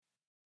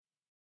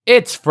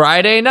It's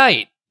Friday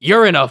night.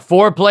 You're in a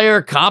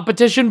 4-player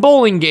competition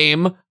bowling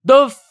game,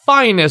 the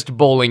finest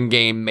bowling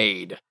game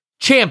made.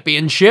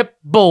 Championship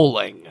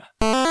Bowling.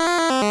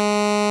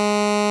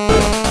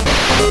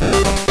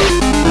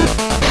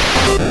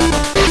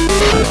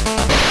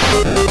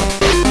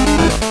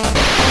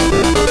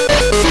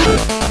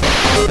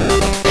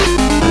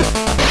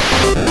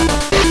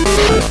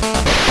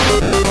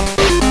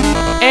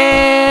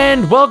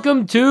 And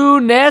welcome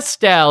to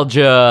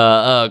Nostalgia,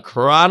 a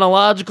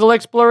chronological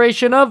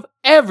exploration of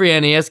every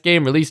NES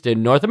game released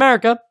in North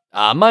America.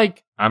 I'm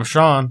Mike. I'm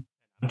Sean.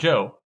 I'm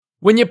Joe.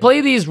 When you play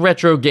these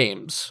retro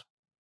games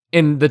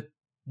in the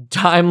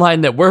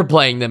timeline that we're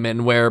playing them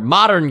in, where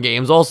modern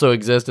games also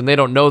exist and they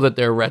don't know that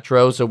they're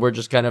retro, so we're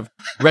just kind of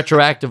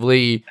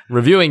retroactively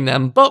reviewing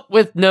them, but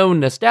with no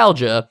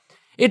nostalgia,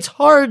 it's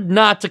hard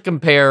not to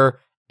compare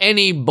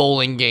any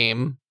bowling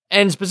game,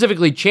 and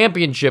specifically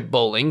Championship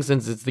Bowling,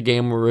 since it's the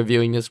game we're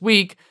reviewing this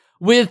week,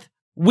 with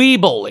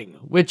Wii Bowling,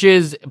 which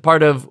is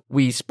part of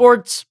Wii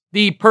Sports,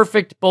 the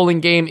perfect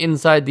bowling game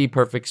inside the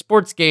perfect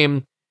sports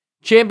game.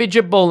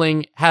 Championship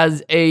Bowling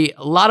has a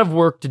lot of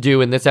work to do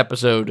in this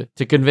episode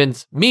to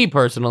convince me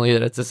personally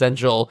that it's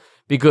essential,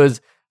 because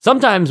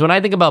sometimes when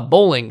I think about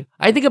bowling,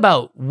 I think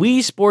about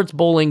Wii Sports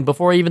bowling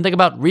before I even think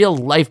about real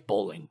life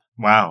bowling.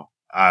 Wow.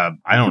 I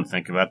don't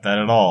think about that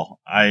at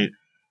all.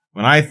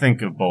 When I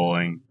think of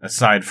bowling,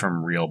 aside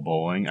from real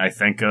bowling, I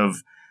think of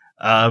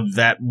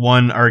that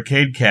one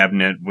arcade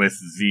cabinet with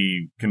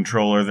the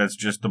controller that's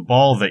just a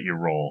ball that you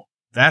roll.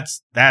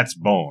 That's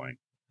bowling.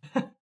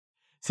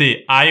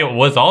 See, I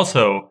was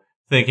also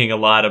thinking a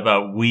lot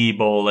about Wii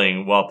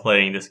Bowling while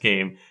playing this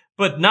game,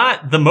 but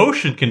not the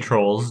motion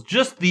controls,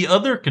 just the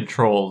other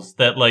controls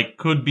that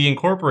could be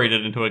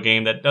incorporated into a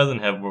game that doesn't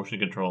have motion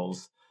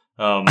controls.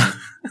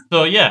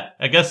 So yeah,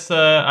 I guess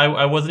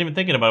I wasn't even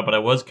thinking about it, but I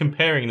was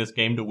comparing this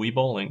game to Wii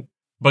Bowling.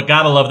 But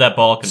gotta love that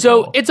ball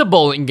control. So it's a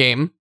bowling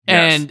game,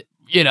 Yes. and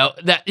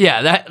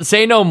that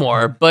say no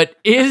more. But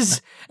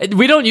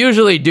we don't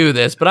usually do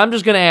this, but I'm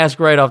just gonna ask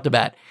right off the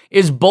bat: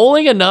 is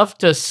bowling enough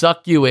to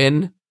suck you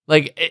in?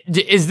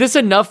 Is this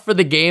enough for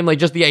the game?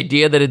 Just the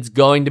idea that it's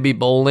going to be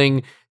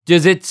bowling,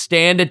 does it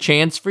stand a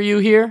chance for you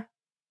here?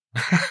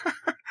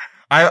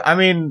 I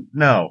mean,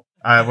 no.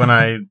 When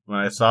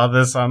I saw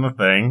this on the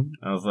thing,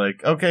 I was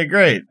like, okay,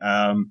 great.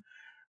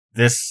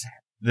 This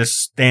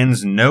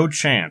stands no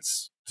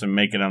chance to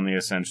make it on the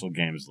essential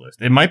games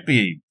list. It might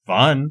be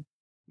fun,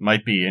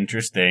 might be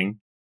interesting,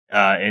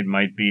 it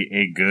might be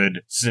a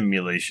good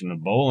simulation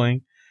of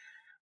bowling,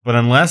 but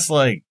unless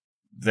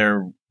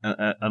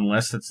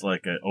it's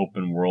like an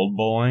open world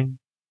bowling,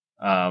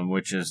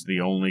 which is the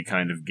only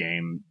kind of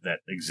game that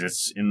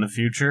exists in the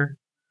future,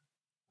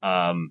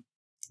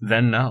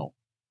 then no.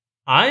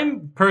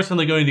 I'm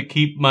personally going to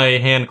keep my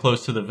hand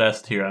close to the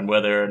vest here on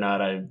whether or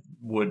not I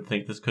would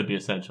think this could be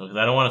essential, because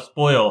I don't want to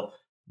spoil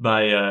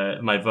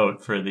my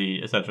vote for the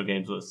essential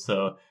games list.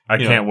 So I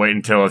can't wait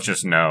until it's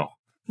just no.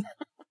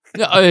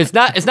 No, it's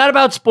not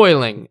about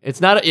spoiling.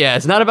 It's not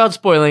about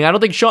spoiling. I don't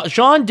think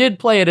Sean did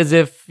play it as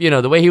if,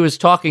 the way he was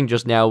talking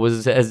just now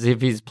was as if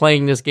he's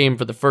playing this game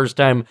for the first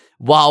time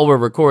while we're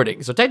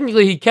recording. So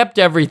technically he kept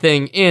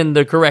everything in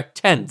the correct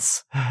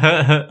tense.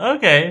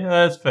 Okay,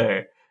 that's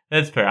fair.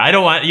 That's fair. I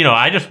don't want,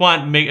 I just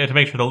want to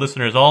make sure the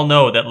listeners all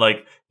know that,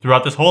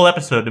 throughout this whole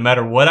episode, no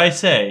matter what I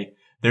say,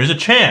 there's a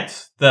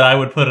chance that I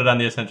would put it on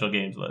the essential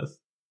games list.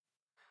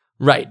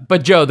 Right.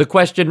 But Joe, the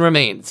question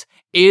remains,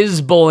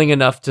 is bowling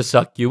enough to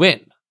suck you in?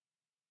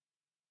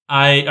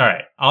 All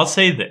right, I'll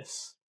say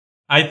this.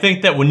 I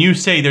think that when you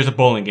say there's a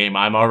bowling game,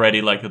 I'm already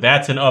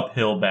that's an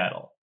uphill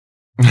battle.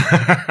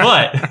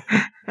 But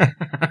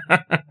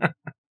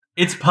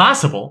it's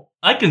possible.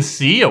 I can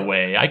see a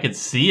way. I could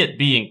see it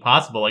being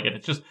possible. If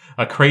it's just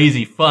a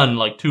crazy fun,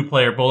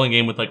 2-player bowling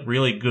game with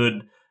really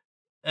good,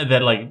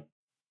 that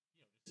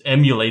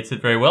emulates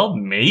it very well,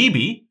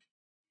 maybe.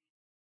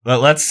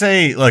 But let's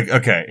say,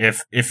 okay,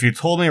 if you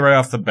told me right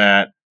off the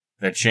bat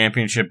that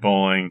Championship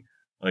Bowling,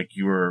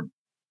 you were,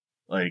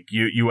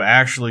 you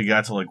actually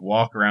got to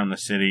walk around the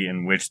city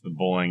in which the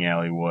bowling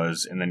alley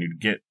was, and then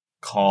you'd get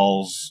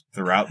calls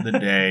throughout the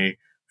day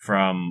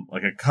from a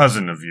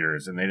cousin of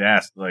yours, and they'd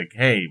ask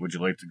hey, would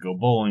you like to go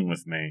bowling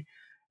with me?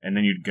 And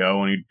then you'd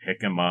go and you'd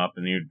pick him up,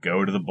 and then you'd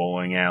go to the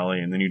bowling alley,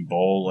 and then you'd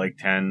bowl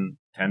 10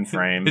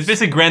 frames. It's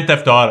basically Grand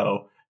Theft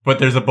Auto, but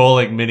there's a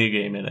bowling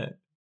minigame in it.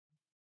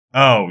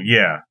 Oh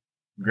yeah,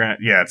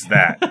 it's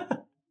that.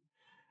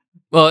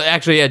 Well,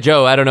 actually, yeah,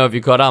 Joe, I don't know if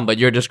you caught on, but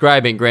you're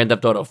describing Grand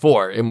Theft Auto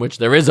 4, in which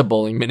there is a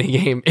bowling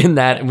minigame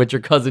in which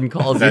your cousin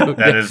calls you.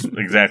 That is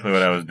exactly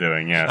what I was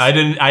doing, yes.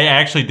 I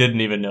actually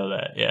didn't even know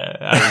that, yeah.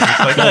 I was just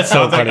that That's so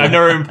sounds funny. I've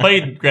never even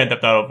played Grand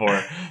Theft Auto 4.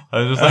 I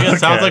was just it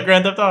sounds like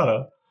Grand Theft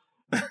Auto.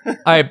 All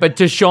right, but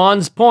to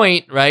Sean's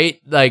point, right,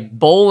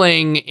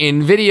 bowling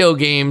in video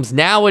games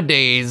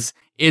nowadays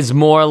is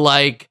more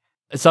like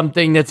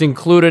something that's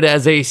included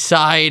as a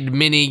side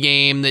mini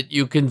game that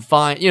you can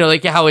find,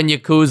 how in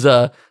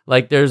Yakuza,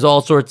 there's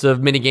all sorts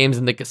of mini games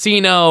in the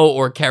casino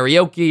or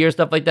karaoke or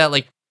stuff like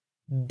that.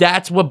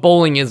 That's what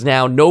bowling is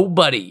now.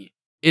 Nobody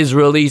is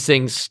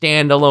releasing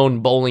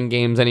standalone bowling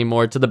games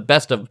anymore, to the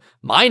best of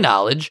my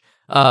knowledge.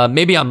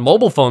 Maybe on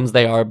mobile phones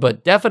they are,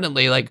 but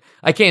definitely, like,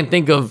 I can't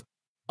think of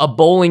a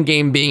bowling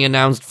game being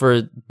announced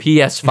for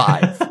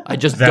PS5. I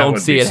just don't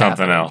see it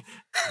something happening.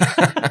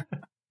 else.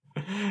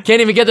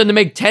 Can't even get them to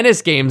make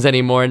tennis games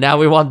anymore. Now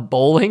we want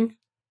bowling.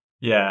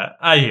 Yeah,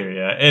 I hear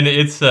you. And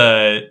it's,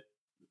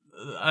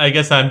 I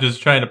guess I'm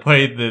just trying to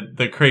play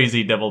the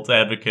crazy devil's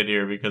advocate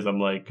here, because I'm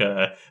like,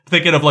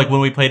 thinking of like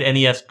when we played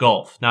NES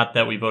Golf. Not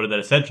that we voted that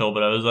essential,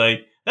 but I was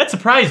like, that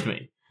surprised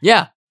me.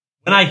 Yeah.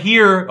 When I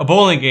hear a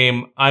bowling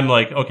game, I'm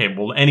like, okay,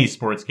 well, any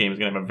sports game is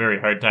going to have a very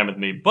hard time with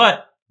me,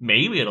 but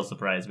maybe it'll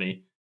surprise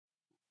me.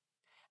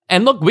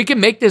 And look, we can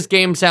make this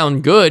game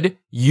sound good.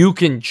 You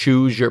can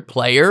choose your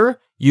player.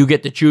 You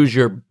get to choose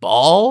your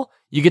ball.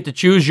 You get to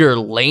choose your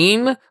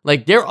lane.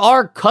 Like, there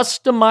are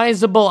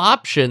customizable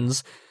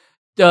options.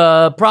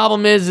 The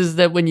problem is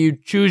that when you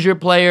choose your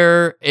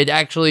player, it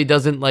actually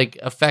doesn't like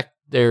affect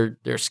their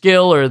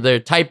skill or their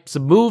types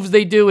of moves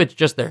they do. It's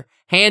just their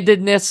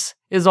handedness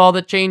is all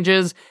that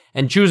changes.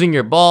 And choosing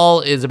your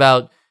ball is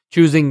about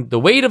choosing the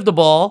weight of the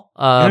ball.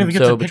 You don't even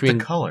get to pick the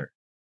color.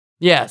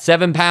 Yeah,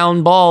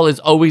 7-pound ball is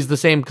always the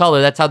same color.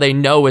 That's how they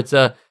know it's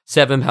a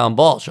 7-pound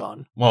ball,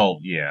 Sean. Well,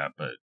 yeah,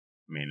 but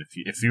I mean,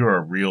 if you were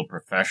a real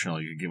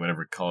professional, you could get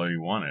whatever color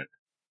you wanted.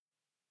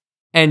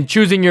 And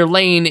choosing your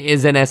lane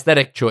is an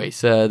aesthetic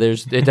choice.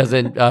 It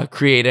doesn't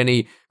create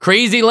any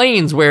crazy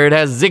lanes where it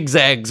has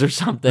zigzags or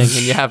something, and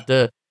you have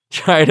to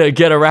try to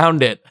get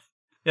around it.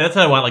 Yeah, that's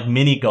how I want, like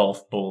mini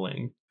golf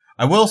bowling.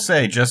 I will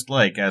say, just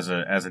like as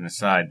an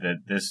aside, that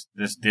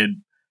this did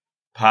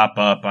pop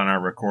up on our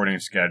recording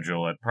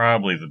schedule at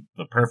probably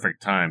the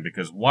perfect time,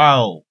 because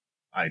while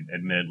I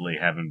admittedly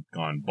haven't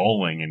gone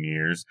bowling in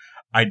years,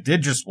 I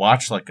did just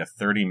watch like a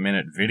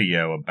 30-minute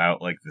video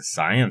about like the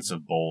science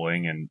of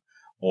bowling and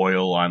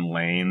oil on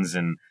lanes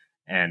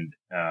and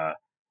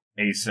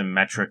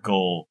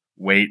asymmetrical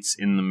weights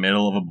in the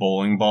middle of a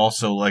bowling ball.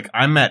 So like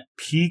I'm at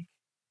peak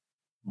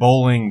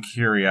bowling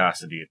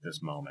curiosity at this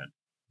moment.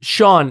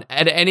 Sean,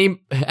 at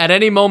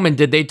any moment,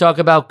 did they talk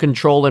about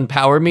control and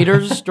power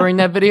meters during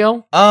that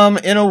video?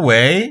 In a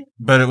way,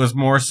 but it was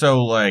more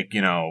so like,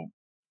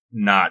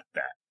 not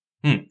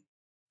that.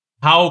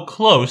 How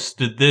close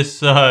did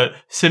this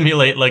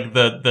simulate like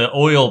the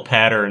oil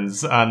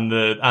patterns on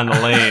the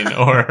lane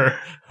or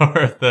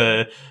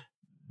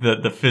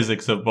the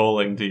physics of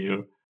bowling to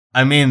you?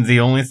 I mean, the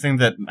only thing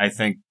that I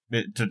think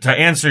to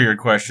answer your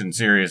question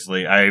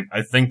seriously, I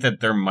think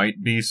that there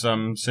might be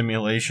some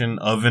simulation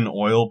of an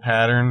oil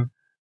pattern.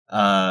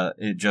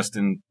 It just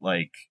in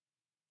like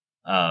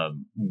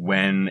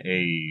when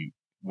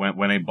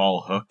a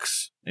ball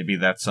hooks, maybe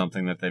that's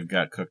something that they've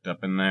got cooked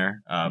up in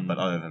there. But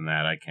other than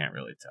that, I can't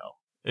really tell.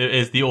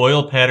 Is the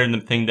oil pattern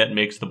the thing that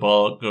makes the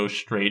ball go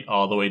straight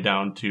all the way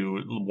down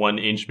to 1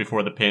 inch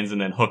before the pins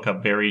and then hook a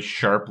very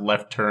sharp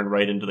left turn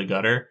right into the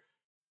gutter?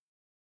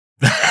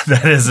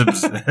 That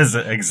is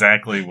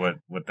exactly what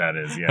that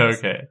is, yes.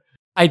 Okay.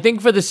 I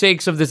think for the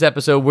sakes of this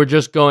episode, we're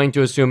just going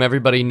to assume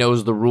everybody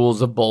knows the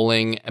rules of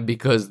bowling,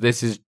 because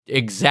this is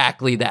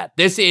exactly that.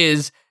 This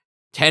is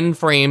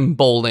 10-frame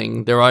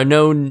bowling. There are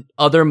no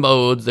other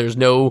modes. There's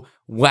no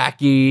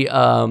wacky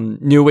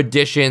new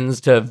additions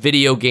to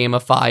video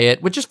gamify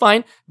it, which is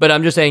fine. But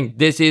I'm just saying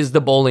this is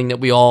the bowling that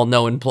we all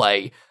know and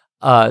play.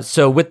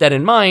 So with that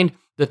in mind,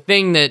 the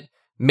thing that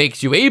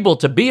makes you able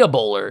to be a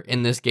bowler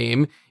in this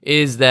game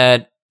is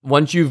that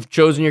once you've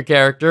chosen your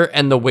character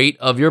and the weight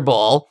of your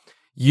ball,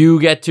 you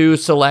get to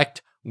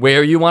select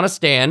where you want to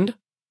stand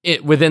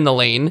within the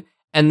lane,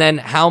 and then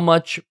how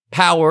much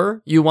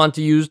power you want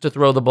to use to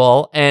throw the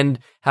ball, and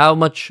how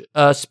much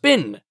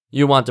spin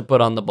you want to put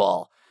on the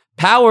ball.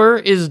 Power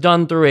is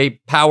done through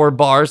a power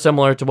bar,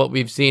 similar to what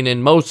we've seen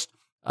in most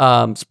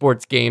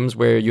sports games,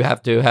 where you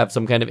have to have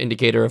some kind of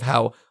indicator of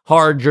how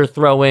hard you're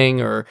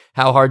throwing or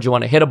how hard you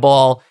want to hit a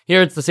ball.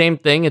 Here it's the same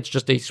thing. It's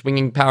just a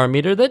swinging power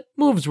meter that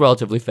moves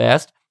relatively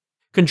fast.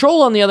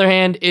 Control, on the other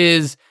hand,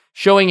 is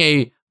showing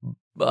a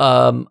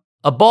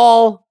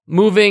ball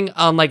moving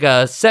on like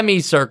a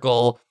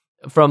semicircle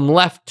from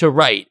left to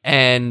right.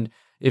 And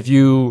if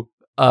you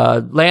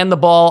land the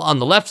ball on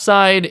the left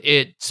side,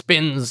 it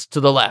spins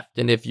to the left.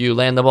 And if you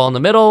land the ball in the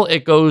middle,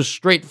 it goes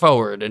straight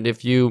forward. And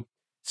if you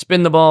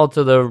spin the ball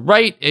to the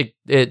right,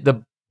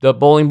 the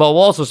bowling ball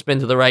will also spin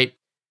to the right.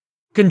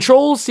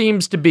 Control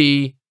seems to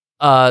be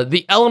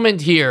the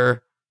element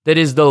here that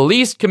is the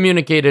least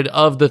communicated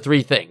of the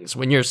three things.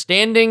 When you're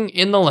standing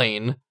in the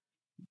lane,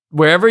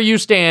 wherever you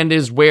stand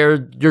is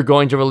where you're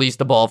going to release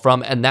the ball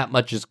from, and that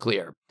much is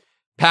clear.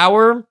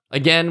 Power,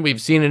 again,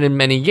 we've seen it in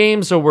many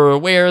games, so we're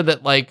aware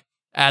that like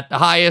at the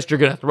highest, you're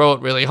going to throw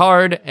it really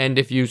hard, and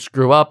if you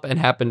screw up and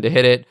happen to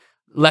hit it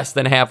less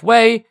than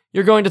halfway,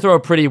 you're going to throw a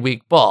pretty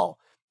weak ball.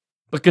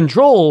 But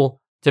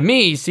control, to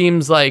me,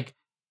 seems like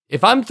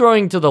if I'm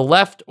throwing to the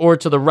left or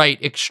to the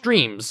right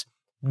extremes,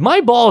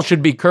 my ball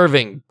should be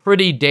curving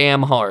pretty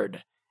damn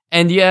hard.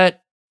 And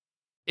yet,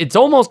 it's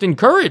almost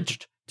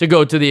encouraged to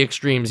go to the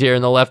extremes here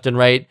in the left and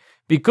right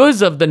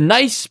because of the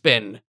nice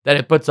spin that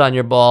it puts on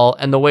your ball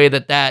and the way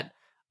that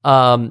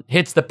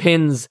hits the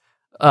pins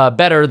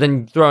better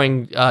than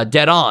throwing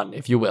dead on,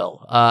 if you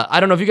will. I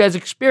don't know if you guys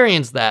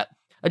experienced that.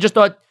 I just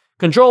thought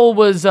Control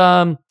was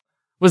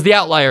the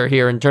outlier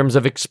here in terms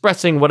of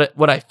expressing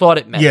what I thought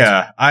it meant.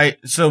 Yeah, I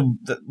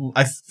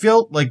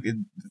felt like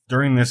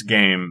during this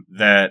game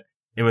that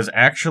it was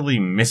actually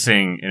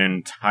missing an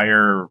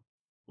entire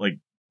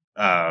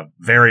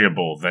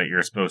variable that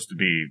you're supposed to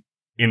be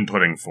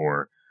inputting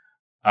for.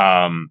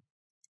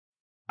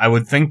 I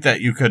would think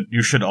that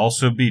you should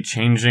also be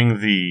changing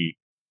the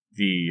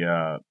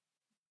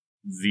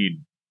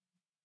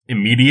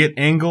immediate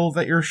angle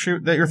that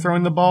you're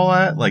throwing the ball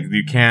at. Like,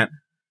 you can't.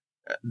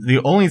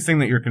 The only thing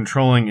that you're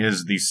controlling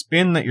is the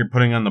spin that you're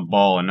putting on the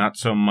ball, and not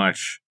so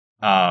much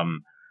are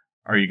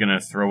you going to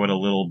throw it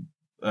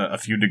a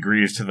few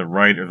degrees to the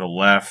right or the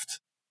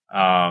left.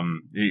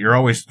 You're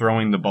always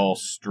throwing the ball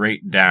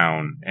straight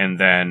down, and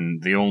then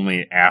the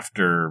only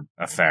after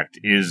effect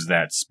is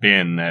that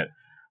spin that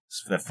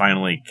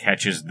finally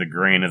catches the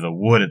grain of the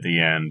wood at the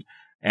end.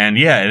 And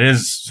yeah, it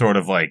is sort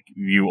of like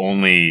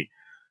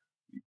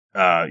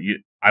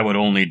I would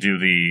only do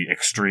the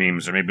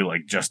extremes, or maybe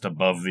like just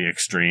above the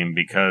extreme,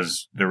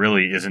 because there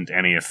really isn't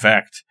any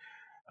effect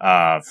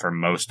for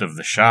most of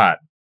the shot.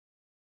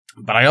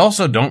 But I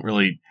also don't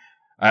really.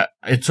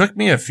 It took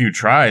me a few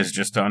tries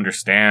just to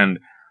understand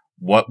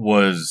what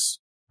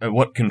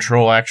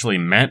Control actually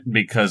meant,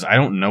 because I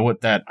don't know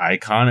what that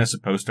icon is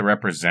supposed to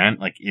represent.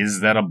 Like, is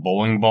that a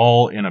bowling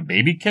ball in a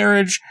baby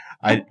carriage?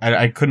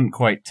 I couldn't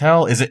quite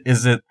tell. Is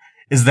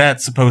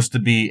that supposed to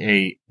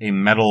be a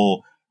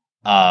metal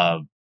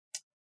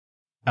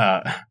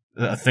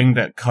a thing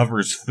that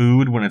covers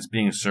food when it's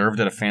being served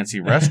at a fancy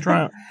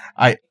restaurant?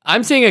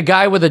 I'm seeing a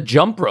guy with a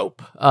jump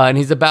rope, and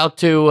he's about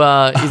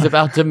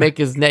to make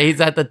his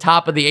he's at the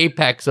top of the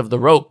apex of the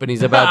rope, and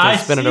he's about to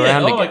spin it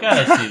around again. Oh my god,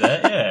 I see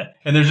that. Yeah,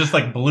 and there's just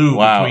like blue.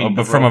 Wow, between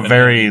but from a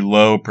very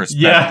low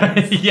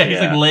perspective. Yeah, he's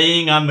like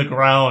laying on the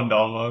ground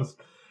almost.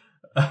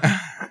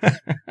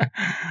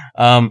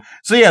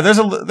 So yeah,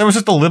 there was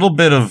just a little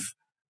bit of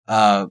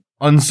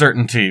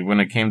uncertainty when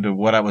it came to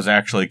what I was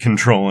actually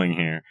controlling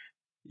here.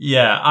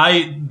 Yeah,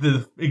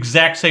 the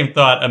exact same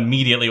thought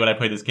immediately when I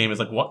played this game is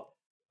like, what?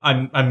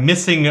 I'm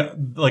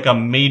missing like a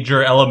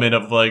major element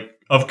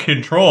of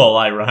control,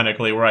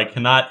 ironically, where I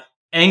cannot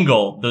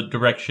angle the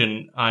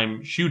direction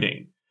I'm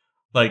shooting.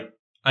 Like,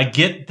 I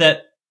get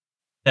that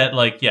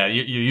like, yeah,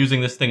 you're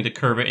using this thing to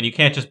curve it, and you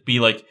can't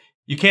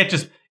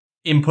just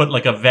input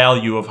like a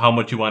value of how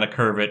much you want to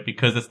curve it,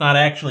 because it's not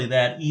actually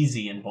that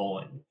easy in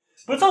bowling.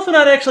 But it's also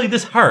not actually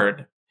this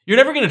hard. You're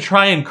never going to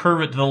try and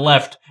curve it to the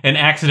left and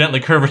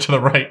accidentally curve it to the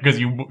right because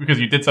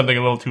you did something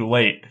a little too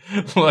late,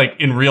 like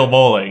in real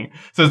bowling.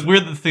 So it's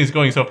weird that this thing's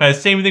going so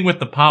fast. Same thing with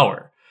the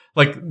power.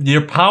 Like,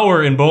 your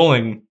power in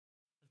bowling,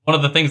 one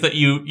of the things that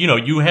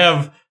you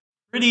have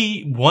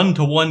pretty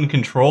one-to-one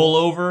control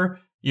over.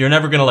 You're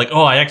never going to like,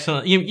 oh, I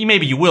accidentally,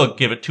 maybe you will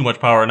give it too much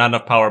power or not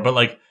enough power, but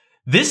like,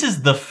 this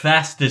is the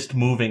fastest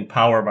moving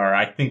power bar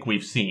I think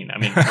we've seen. I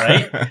mean,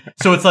 right?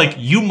 So it's like,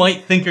 you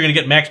might think you're going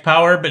to get max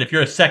power, but if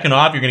you're a second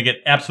off, you're going to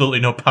get absolutely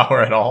no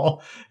power at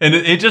all. And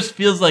it just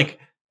feels like,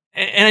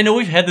 and I know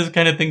we've had this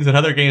kind of things in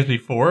other games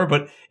before,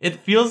 but it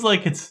feels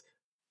like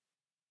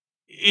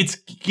it's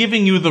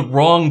giving you the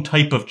wrong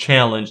type of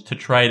challenge to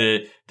try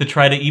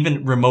to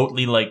even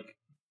remotely like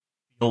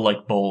feel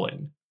like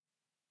bowling.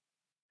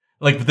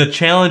 Like, the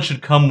challenge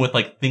should come with,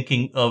 like,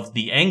 thinking of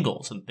the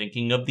angles and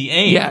thinking of the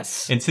aim.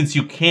 Yes. And since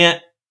you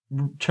can't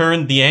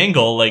turn the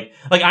angle, like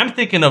I'm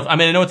thinking of, I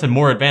mean, I know it's a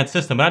more advanced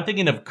system, but I'm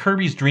thinking of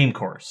Kirby's Dream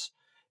Course.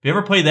 If you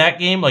ever play that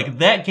game, like,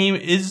 that game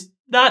is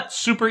not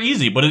super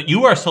easy, but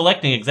you are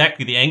selecting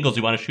exactly the angles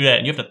you want to shoot at,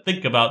 and you have to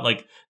think about,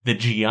 like, the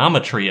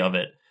geometry of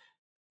it.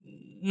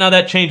 Now,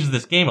 that changes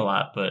this game a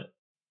lot, but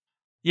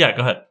yeah,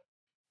 go ahead.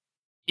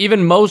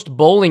 Even most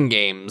bowling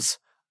games,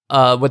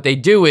 what they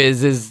do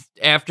is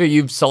after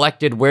you've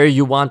selected where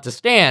you want to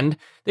stand,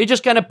 they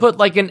just kind of put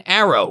like an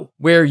arrow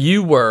where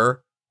you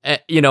were, a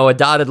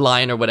dotted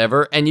line or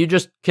whatever, and you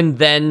just can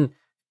then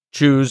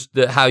choose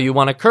how you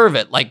want to curve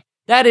it. Like,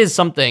 that is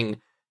something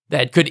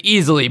that could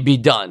easily be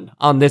done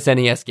on this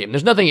NES game.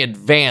 There's nothing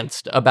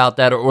advanced about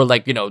that, or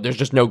like, there's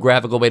just no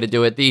graphical way to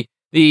do it.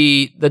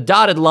 The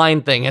dotted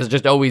line thing has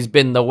just always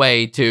been the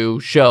way to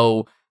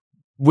show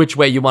which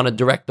way you want to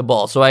direct the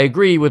ball. So I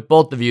agree with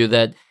both of you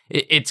that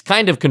it's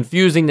kind of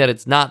confusing that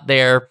it's not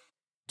there.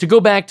 To go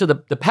back to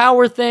the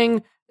power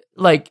thing,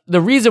 like,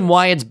 the reason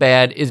why it's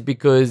bad is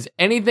because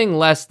anything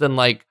less than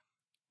like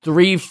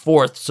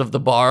 3/4 of the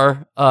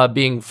bar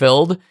being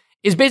filled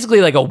is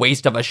basically like a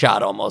waste of a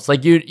shot almost.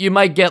 Like, you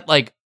might get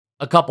like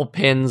a couple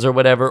pins or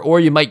whatever, or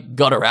you might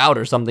gutter out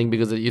or something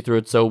because you threw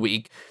it so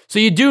weak. So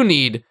you do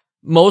need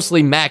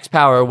mostly max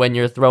power when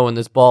you're throwing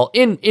this ball,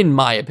 in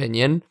my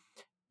opinion.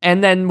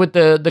 And then with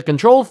the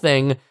control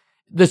thing,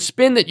 the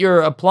spin that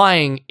you're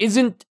applying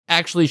isn't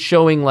actually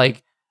showing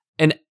like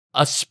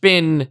a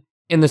spin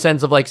in the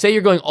sense of, like, say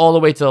you're going all the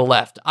way to the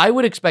left. I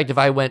would expect if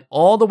I went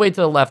all the way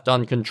to the left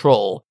on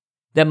control,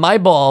 that my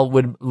ball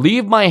would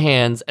leave my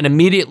hands and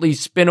immediately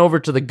spin over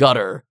to the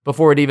gutter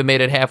before it even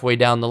made it halfway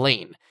down the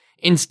lane.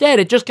 Instead,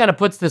 it just kind of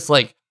puts this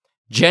like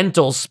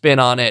gentle spin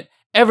on it,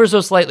 ever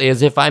so slightly,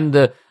 as if I'm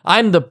the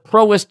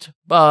proest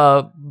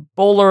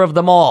bowler of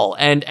them all,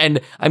 and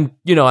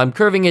I'm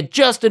curving it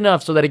just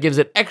enough so that it gives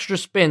it extra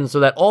spin, so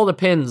that all the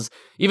pins,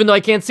 even though I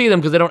can't see them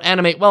because they don't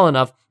animate well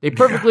enough, they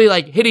perfectly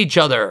like hit each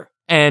other.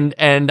 And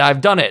I've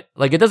done it.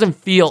 Like, it doesn't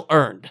feel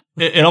earned.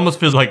 It almost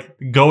feels like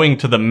going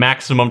to the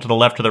maximum to the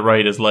left or the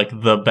right is like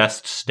the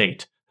best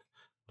state.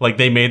 Like,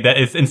 they made that,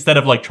 it's, instead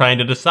of like trying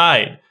to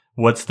decide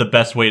what's the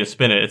best way to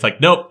spin it, it's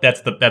like, nope, that's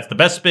the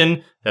best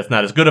spin. That's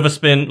not as good of a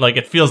spin. Like,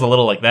 it feels a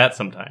little like that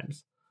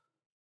sometimes.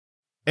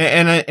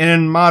 And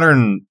in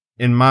modern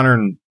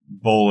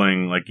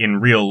bowling, like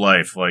in real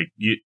life, like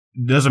it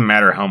doesn't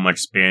matter how much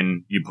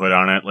spin you put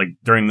on it. Like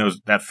during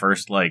that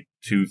first like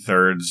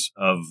 2/3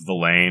 of the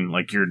lane,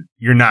 like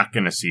you're not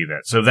going to see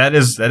that. So that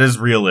is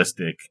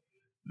realistic.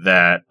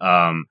 That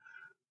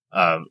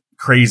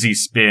crazy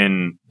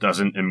spin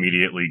doesn't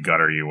immediately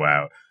gutter you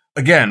out.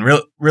 Again,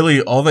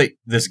 really, all that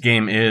this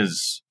game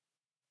is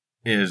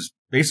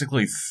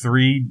basically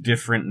 3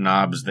 different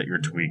knobs that you're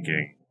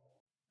tweaking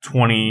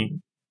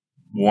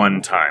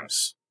 21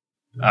 times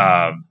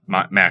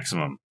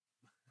maximum.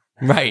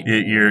 Right.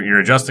 You're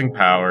adjusting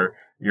power,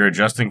 you're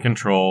adjusting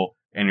control,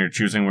 and you're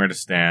choosing where to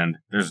stand.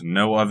 There's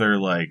no other,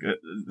 like,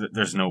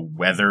 there's no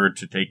weather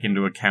to take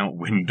into account,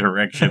 wind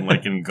direction,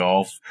 like in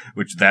golf,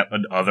 which that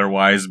would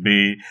otherwise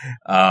be.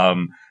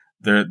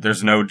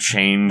 There's no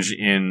change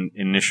in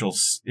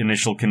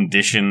initial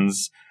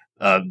conditions.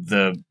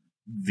 The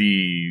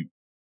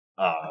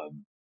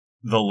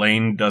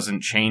lane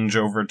doesn't change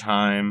over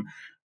time.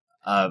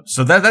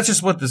 So that's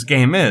just what this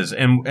game is,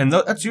 and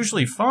that's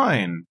usually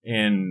fine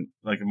in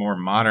like a more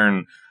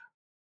modern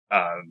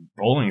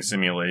bowling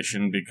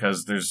simulation,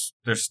 because there's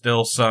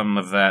still some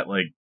of that,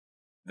 like,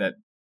 that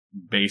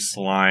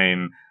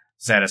baseline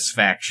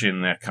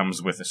satisfaction that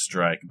comes with a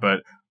strike. But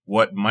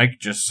what Mike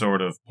just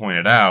sort of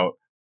pointed out,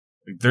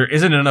 there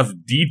isn't enough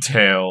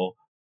detail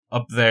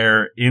up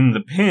there in the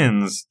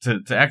pins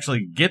to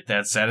actually get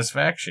that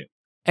satisfaction.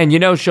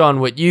 And Sean,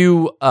 what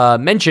you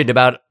mentioned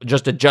about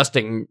just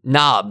adjusting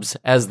knobs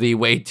as the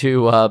way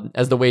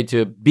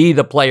to be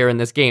the player in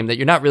this game, that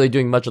you're not really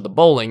doing much of the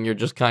bowling, you're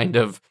just kind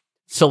of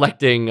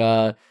selecting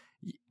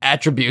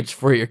attributes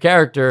for your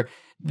character.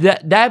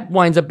 That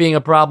winds up being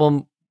a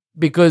problem,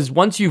 because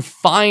once you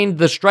find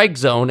the strike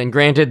zone, and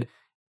granted,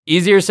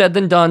 easier said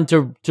than done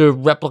to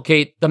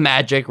replicate the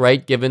magic,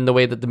 right? Given the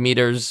way that the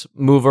meters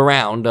move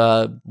around,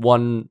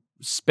 one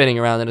spinning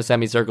around in a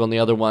semicircle and the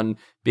other one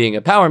being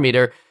a power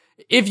meter.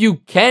 If you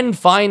can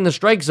find the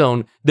strike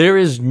zone, there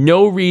is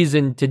no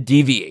reason to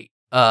deviate.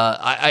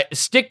 I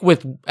stick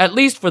with, at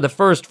least for the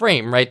first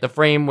frame, right? The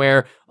frame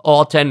where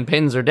all 10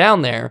 pins are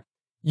down there.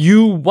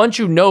 Once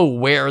you know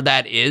where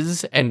that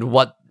is and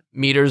what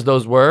meters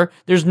those were,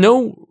 there's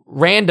no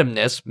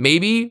randomness,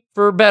 maybe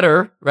for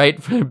better,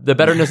 right? For the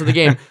betterness of the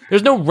game.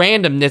 There's no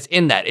randomness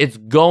in that. It's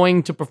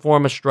going to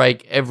perform a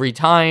strike every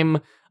time.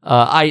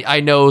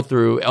 I know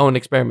through own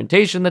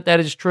experimentation that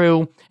is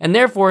true, and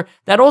therefore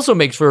that also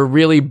makes for a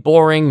really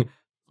boring,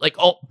 like,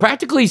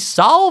 practically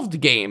solved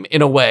game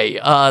in a way,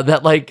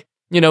 that, like,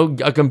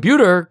 a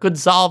computer could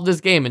solve this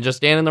game and just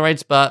stand in the right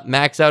spot,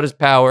 max out his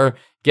power,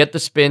 get the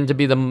spin to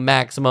be the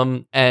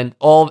maximum, and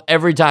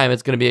every time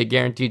it's going to be a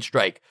guaranteed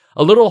strike.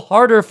 A little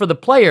harder for the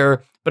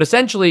player, but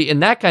essentially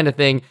in that kind of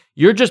thing,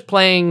 you're just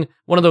playing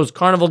one of those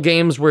carnival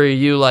games where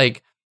you,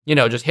 like,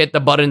 just hit the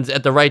buttons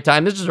at the right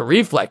time. This is a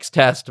reflex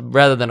test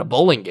rather than a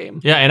bowling game.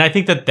 Yeah, and I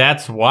think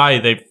that's why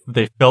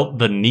they felt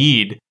the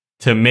need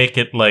to make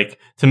it, like,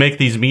 to make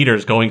these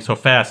meters going so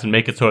fast and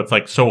make it so it's,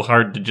 like, so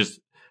hard to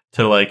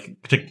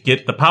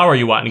get the power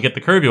you want and get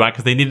the curve you want,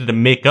 because they needed to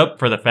make up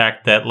for the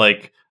fact that,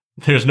 like,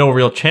 there's no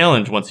real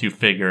challenge once you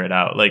figure it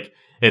out. Like,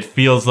 it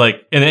feels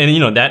like,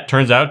 and that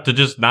turns out to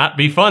just not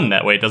be fun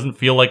that way. It doesn't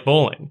feel like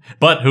bowling.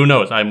 But who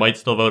knows? I might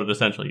still vote it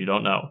essential. You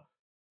don't know.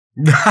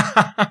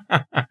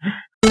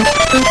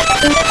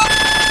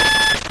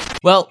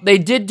 Well, they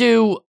did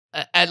do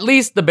at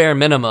least the bare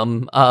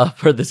minimum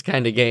for this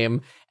kind of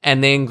game,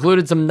 and they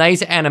included some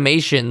nice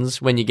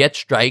animations when you get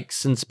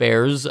strikes and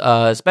spares,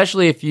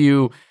 especially if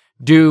you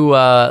do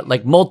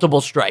like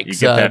multiple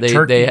strikes. You get that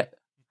turkey.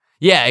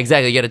 Yeah,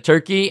 exactly. You get a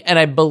turkey, and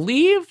I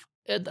believe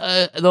if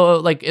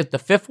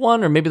the 5th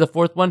one or maybe the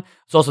 4th one,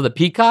 it's also the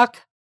peacock.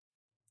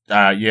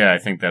 Yeah, I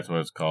think that's what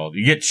it's called.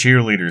 You get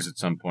cheerleaders at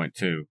some point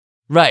too.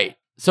 Right.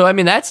 So, I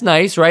mean, that's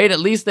nice, right? At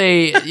least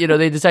they,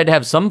 they decided to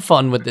have some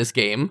fun with this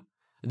game.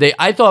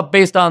 I thought,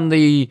 based on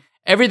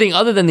everything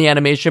other than the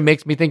animation,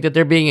 makes me think that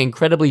they're being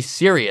incredibly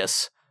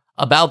serious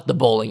about the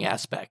bowling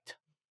aspect.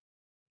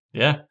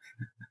 Yeah.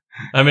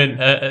 I mean,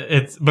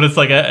 it's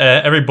like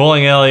every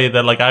bowling alley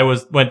that, like, I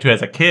went to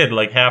as a kid,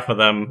 like, half of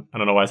them, I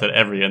don't know why I said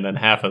every and then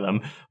half of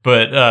them,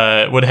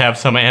 but would have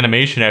some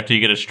animation after you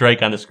get a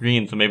strike on the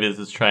screen. So maybe this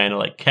is trying to,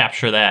 like,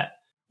 capture that.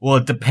 Well,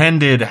 it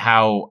depended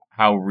how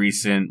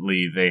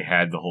recently they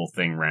had the whole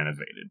thing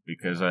renovated,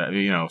 because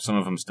some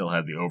of them still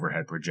had the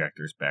overhead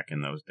projectors back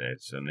in those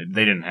days, and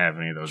they didn't have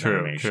any of those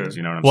animations. True.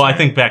 You know what I'm saying? Well, I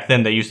think back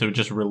then they used to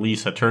just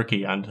release a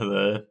turkey onto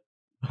the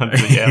onto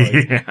the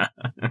alley. Yeah.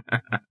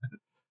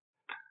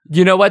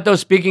 You know what, though?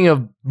 Speaking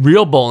of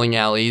real bowling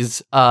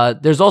alleys,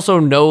 there's also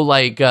no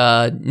like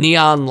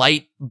neon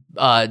light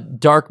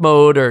dark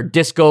mode or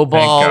disco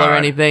ball or God.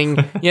 anything.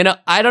 You know,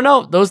 I don't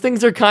know. Those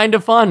things are kind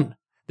of fun.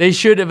 They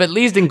should have at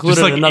least included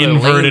Just like another lane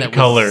inverted that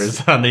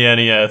colors on the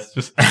NES.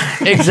 Just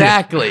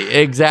Exactly.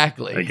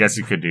 I guess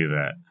you could do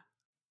that.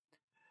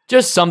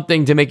 Just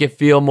something to make it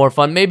feel more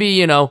fun. Maybe,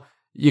 you know,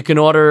 you can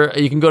go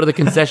to the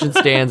concession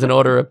stands and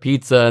order a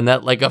pizza, and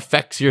that like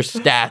affects your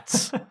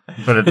stats.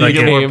 But it, You like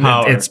get more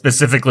power. it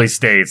specifically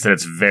states that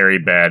it's very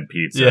bad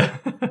pizza.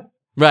 yeah.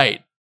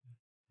 Right.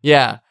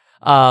 Yeah.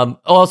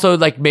 Also,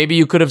 like maybe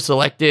you could have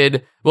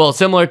selected, well,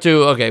 similar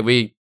to, okay,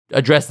 we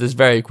addressed this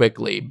very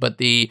quickly, but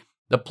the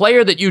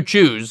player that you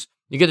choose,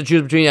 you get to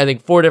choose between, I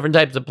think, 4 different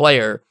types of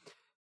player.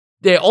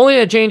 The only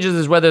thing that changes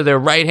is whether they're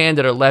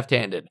right-handed or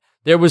left-handed.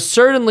 There was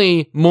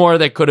certainly more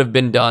that could have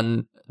been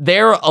done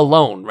there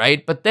alone,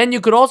 right? But then you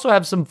could also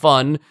have some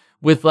fun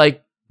with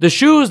like the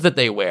shoes that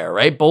they wear,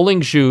 right? Bowling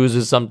shoes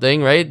is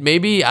something, right?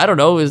 Maybe, I don't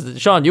know,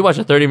 Sean, you watched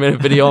a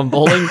 30-minute video on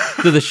bowling.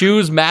 Do the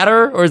shoes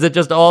matter, or is it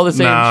just all the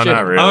same No, shit?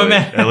 not really.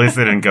 At least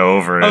they didn't go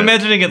over it. I'm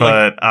imagining it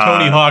But, like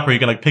Tony Hawk, where you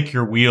can like pick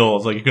your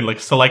wheels, like you can like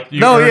select.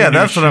 No, earn yeah, new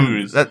that's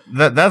shoes.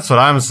 what that's what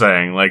I'm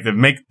saying. Like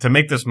to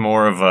make this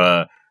more of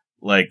a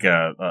like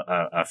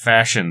a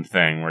fashion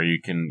thing where you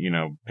can, you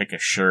know, pick a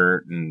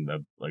shirt and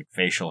like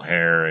facial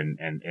hair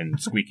and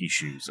squeaky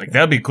shoes. Like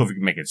that'd be cool if you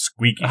could make it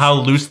squeaky. How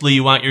shoes. loosely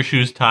you want your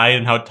shoes tied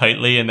and how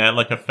tightly, and that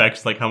like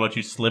affects like how much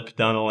you slip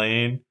down a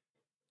lane.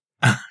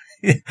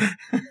 They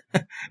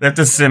have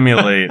to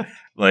simulate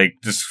like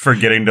just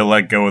forgetting to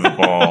let go of the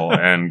ball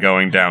and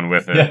going down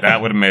with it. Yeah.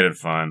 That would have made it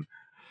fun.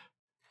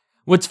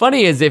 What's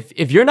funny is if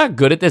you're not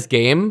good at this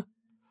game,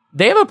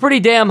 they have a pretty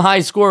damn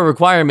high score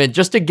requirement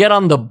just to get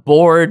on the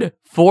board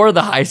for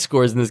the high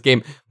scores in this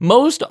game.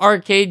 Most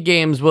arcade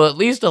games will at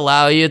least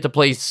allow you to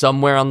play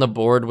somewhere on the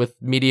board with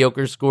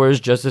mediocre scores,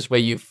 just this way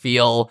you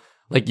feel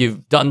like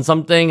you've done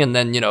something, and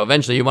then, you know,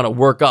 eventually you want to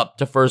work up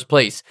to first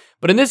place.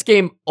 But in this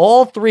game,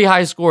 all 3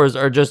 high scores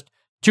are just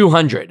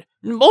 200.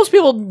 Most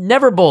people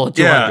never bowl at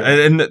 200.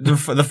 Yeah, and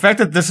the fact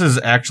that this is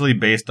actually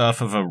based off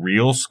of a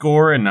real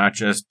score and not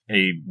just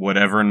a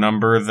whatever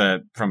number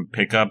that from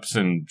pickups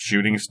and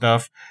shooting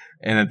stuff,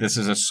 and that this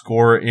is a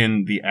score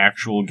in the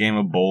actual game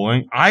of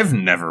bowling. I've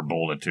never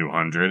bowled at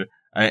 200,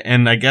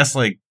 and I guess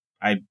like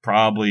I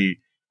probably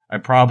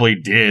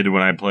did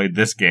when I played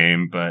this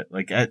game, but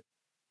like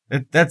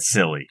that's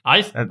silly.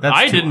 I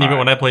That's too didn't even high.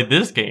 when I played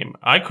this game.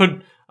 I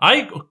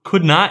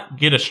could not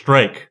get a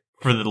strike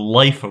for the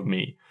life of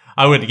me.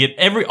 I would get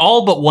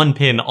all but one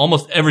pin,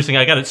 almost everything.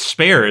 I got it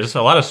spares,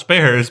 a lot of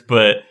spares,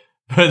 but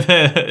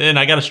then, and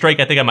I got a strike,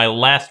 I think, on my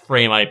last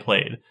frame I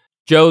played.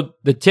 Joe,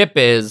 the tip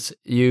is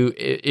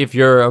if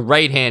you're a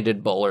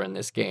right-handed bowler in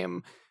this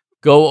game,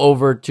 go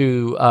to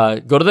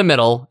the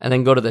middle and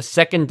then go to the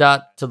second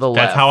dot to the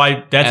left.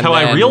 That's how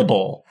I real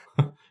bowl.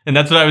 And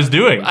that's what I was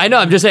doing. I know,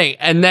 I'm just saying.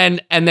 And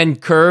then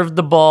curve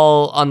the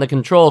ball on the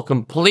control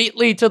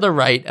completely to the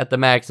right at the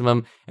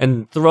maximum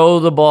and throw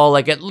the ball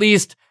like at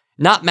least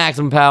not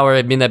maximum power.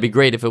 I mean, that'd be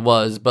great if it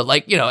was, but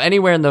like, you know,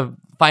 anywhere in the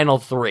final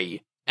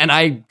 3. And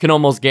I can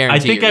almost guarantee I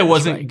think you're I gonna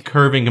wasn't strike.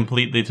 curving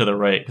completely to the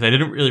right because I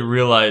didn't really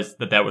realize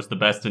that was the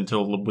best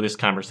until this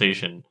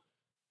conversation.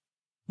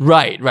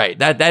 Right.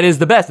 That is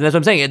the best. And that's what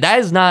I'm saying. That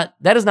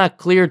is not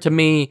clear to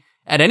me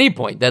at any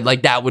point that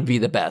like that would be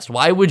the best.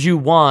 Why would you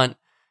want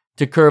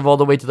to curve all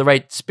the way to the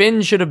right?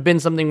 Spin should have been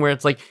something where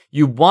it's like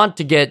you want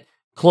to get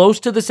close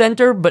to the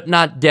center, but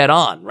not dead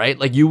on, right?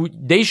 Like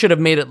they should have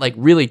made it like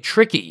really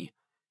tricky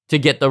to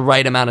get the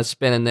right amount of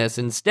spin in this.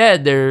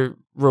 Instead, they're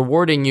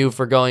rewarding you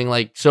for going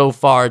like so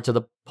far to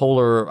the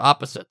polar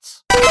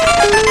opposites.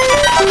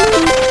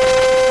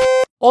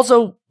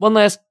 Also, one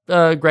last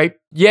gripe.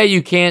 Yeah,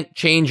 you can't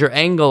change your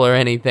angle or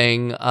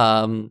anything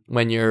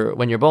when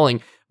you're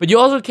bowling, but you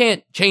also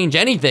can't change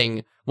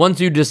anything once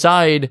you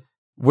decide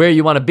where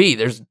you want to be.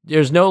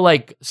 There's no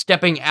like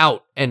stepping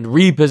out and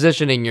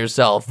repositioning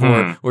yourself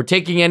or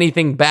taking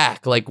anything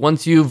back. Like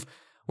once you've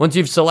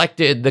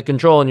selected the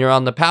control and you're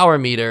on the power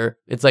meter,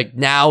 it's like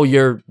now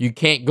you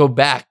can't go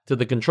back to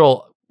the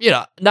control. You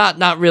know,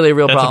 not really a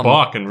real problem. That's a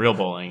balk in real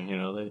bowling. You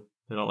know, they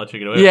don't let you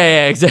get away.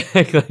 Yeah,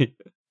 exactly.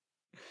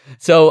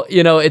 So,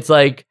 you know, it's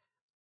like,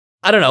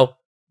 I don't know,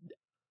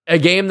 a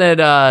game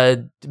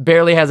that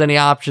barely has any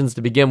options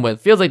to begin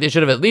with. Feels like they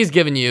should have at least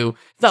given you,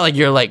 it's not like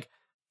you're like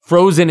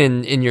frozen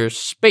in your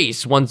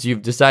space once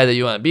you've decided that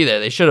you want to be there.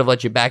 They should have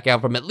let you back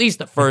out from at least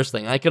the first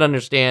thing. I could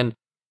understand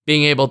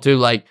being able to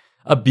like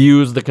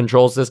abuse the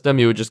control system.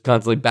 You would just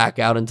constantly back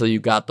out until you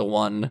got the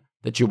one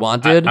that you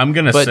wanted. I'm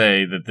going to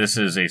say that this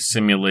is a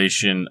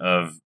simulation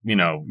of, you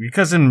know,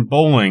 because in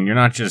bowling, you're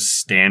not just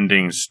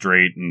standing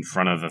straight in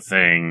front of the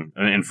thing,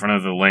 in front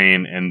of the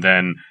lane, and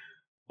then,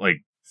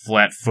 like,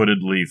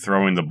 flat-footedly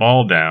throwing the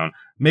ball down.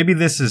 Maybe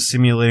this is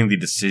simulating the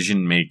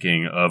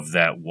decision-making of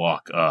that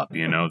walk up,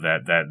 you know,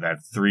 that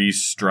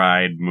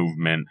 3-stride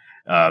movement.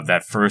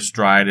 That first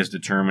stride is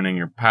determining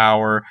your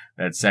power.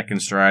 That second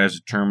stride is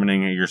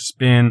determining your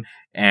spin.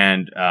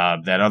 and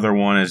that other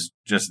one is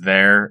just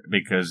there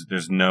because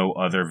there's no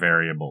other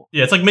variable.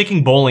 Yeah, it's like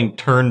making bowling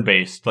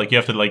turn-based. Like, you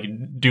have to, like,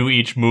 do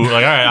each move.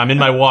 Like, all right, I'm in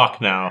my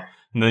walk now.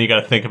 And then you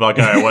got to think about,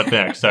 all right, what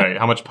next? All right,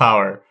 how much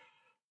power?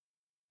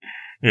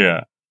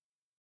 Yeah.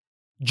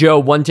 Joe,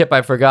 one tip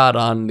I forgot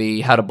on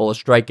the how to bowl a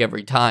strike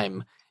every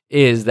time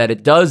is that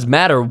it does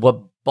matter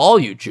what ball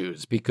you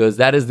choose, because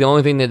that is the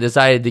only thing they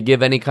decided to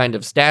give any kind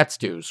of stats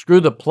to. Screw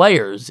the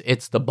players,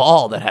 it's the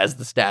ball that has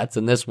the stats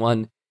in this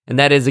one, and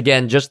that is,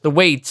 again, just the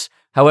weights.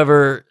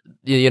 However,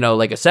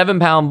 like a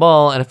 7-pound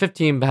ball and a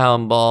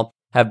 15-pound ball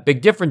have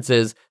big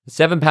differences. The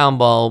 7-pound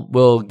ball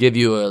will give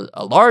you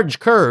a large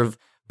curve,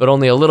 but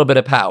only a little bit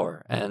of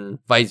power, and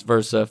vice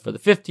versa for the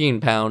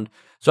 15-pound.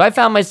 So I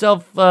found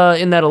myself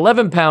in that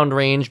 11-pound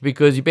range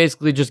because you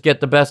basically just get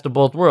the best of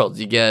both worlds.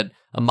 You get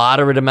a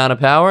moderate amount of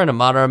power and a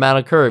moderate amount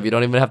of curve. You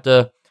don't even have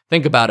to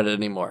think about it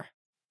anymore.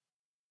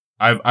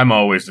 I'm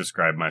always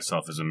described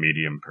myself as a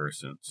medium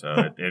person, so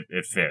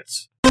it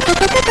fits.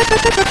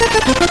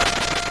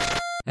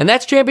 And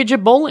that's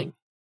Championship Bowling.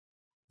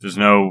 There's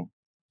no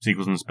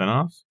sequels and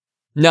spinoffs?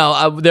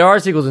 No, there are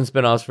sequels and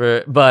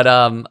spinoffs but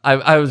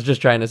I was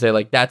just trying to say,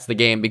 like, that's the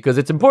game, because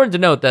it's important to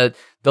note that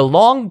the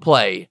long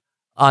play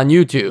on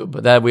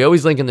YouTube that we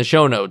always link in the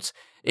show notes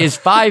is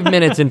 5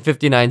 minutes and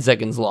 59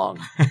 seconds long.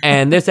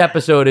 And this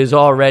episode is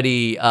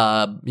already,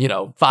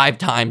 5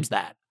 times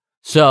that.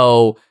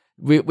 So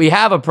we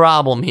have a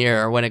problem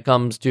here when it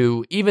comes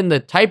to even the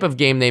type of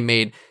game they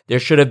made. There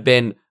should have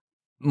been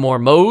more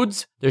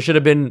modes. There should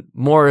have been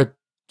more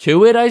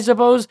to it, I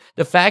suppose.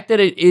 The fact that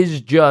it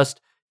is just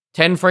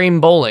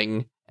 10-frame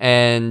bowling,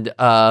 and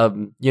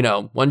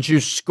once you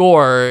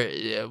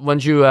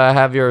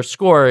have your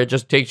score, it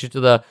just takes you to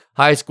the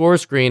high score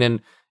screen,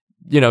 and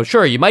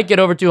sure, you might get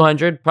over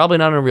 200, probably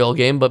not in a real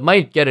game, but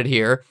might get it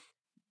here.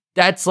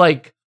 That's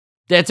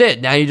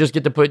it. Now you just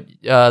get to put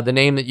the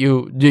name that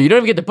you don't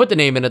even get to put the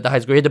name in at the high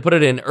score. You had to put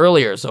it in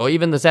earlier, so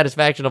even the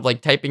satisfaction of,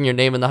 like, typing your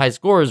name in the high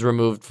score is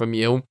removed from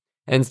you,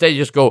 and instead you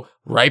just go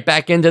right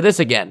back into this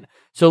again.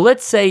 So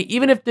let's say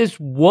even if this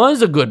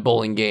was a good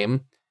bowling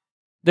game,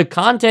 the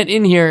content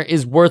in here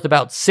is worth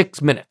about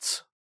 6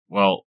 minutes.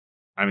 Well,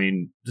 I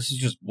mean, this is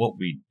just what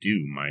we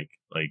do, Mike.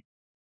 Like,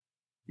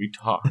 we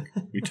talk.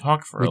 We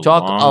talk for a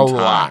long time.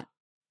 Lot.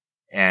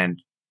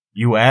 And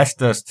you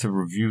asked us to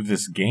review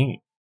this game.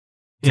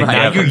 Right.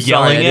 Now you're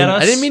yelling at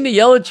us? I didn't mean to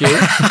yell at you.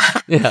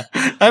 Yeah.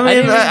 I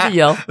didn't mean to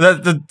yell.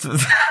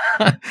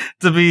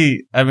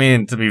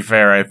 To be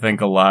fair, I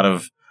think a lot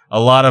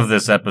of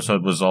this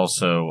episode was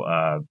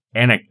also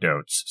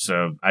anecdotes.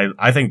 So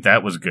I think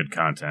that was good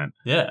content.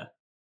 Yeah.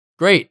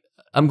 Great.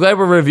 I'm glad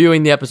we're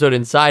reviewing the episode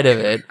inside of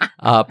it.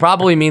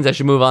 Probably means I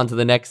should move on to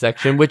the next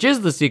section, which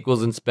is the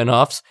sequels and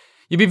spinoffs.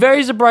 You'd be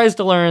very surprised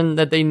to learn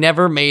that they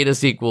never made a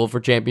sequel for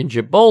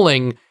Championship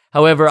Bowling.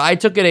 However, I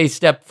took it a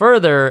step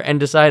further and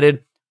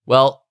decided,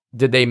 well,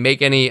 did they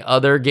make any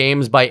other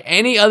games by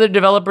any other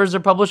developers or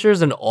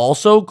publishers and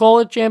also call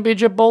it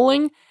Championship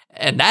Bowling?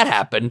 And that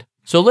happened.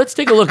 So let's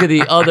take a look at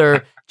the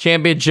other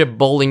Championship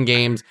Bowling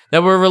games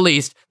that were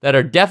released that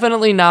are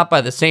definitely not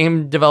by the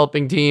same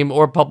developing team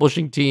or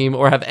publishing team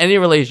or have any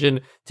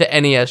relation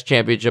to NES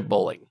Championship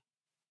Bowling.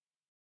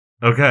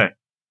 Okay.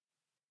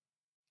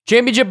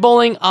 Championship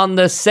Bowling on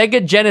the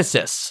Sega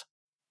Genesis.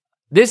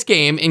 This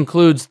game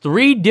includes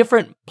 3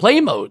 different play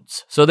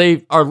modes. So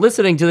they are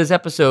listening to this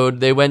episode.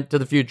 They went to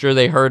the future,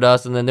 they heard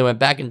us, and then they went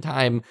back in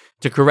time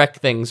to correct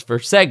things for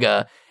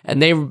Sega.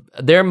 And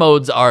their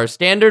modes are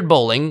standard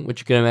bowling, which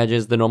you can imagine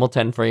is the normal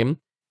 10 frame.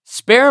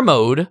 Spare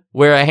mode,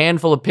 where a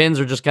handful of pins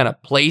are just kind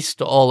of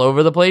placed all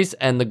over the place,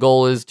 and the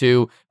goal is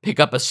to pick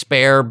up a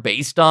spare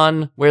based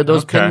on where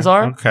those pins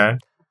are. Okay.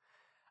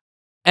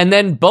 And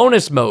then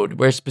bonus mode,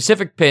 where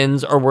specific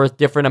pins are worth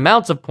different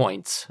amounts of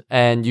points,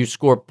 and you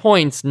score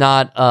points,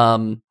 not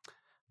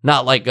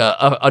like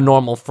a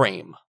normal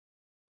frame.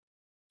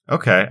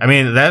 Okay. I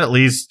mean, that at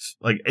least,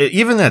 like,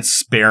 even that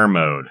spare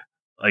mode,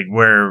 like,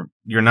 where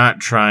you're not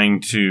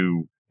trying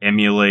to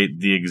emulate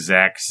the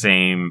exact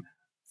same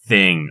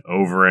thing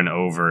over and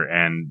over,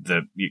 and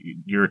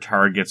your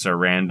targets are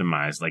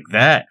randomized, like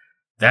that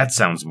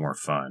sounds more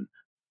fun.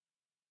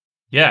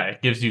 Yeah,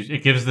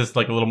 it gives this,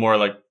 like, a little more,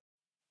 like,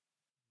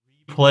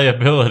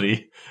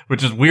 replayability,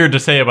 which is weird to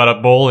say about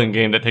a bowling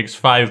game that takes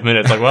 5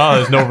 minutes. Like, well,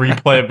 there's no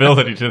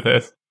replayability to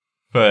this.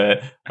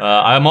 But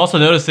I'm also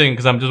noticing,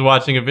 because I'm just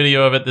watching a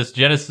video of it, this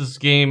Genesis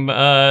game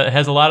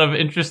has a lot of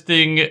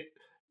interesting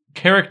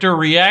character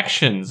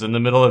reactions in the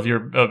middle of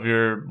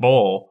your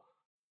bowl.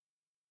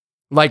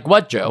 Like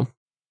what, Joe?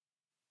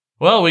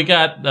 Well, we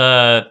got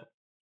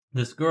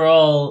this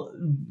girl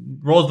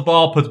rolls the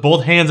ball, puts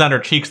both hands on her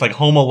cheeks, like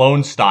Home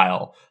Alone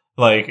style,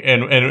 like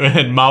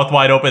and mouth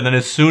wide open. Then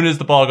as soon as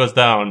the ball goes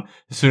down,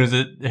 as soon as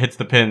it hits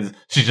the pins,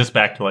 she's just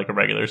back to like a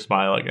regular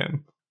smile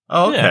again.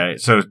 Oh, okay. Yeah.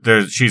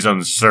 So she's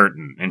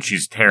uncertain and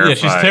she's terrified. Yeah,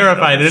 she's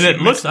terrified, and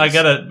it looks. I need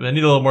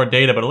a little more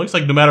data, but it looks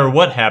like no matter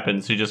what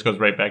happens, she just goes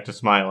right back to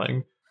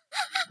smiling.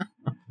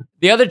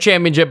 The other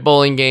Championship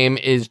Bowling game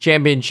is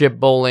Championship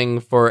Bowling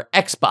for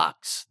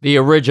Xbox, the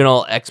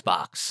original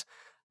Xbox.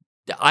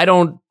 I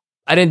don't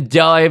I didn't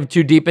dive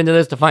too deep into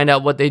this to find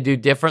out what they do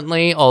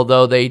differently,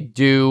 although they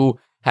do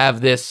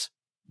have this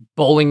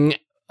bowling,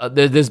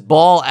 this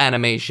ball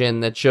animation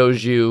that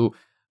shows you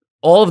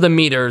all of the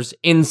meters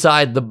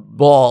inside the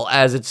ball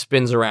as it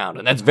spins around.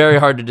 And that's very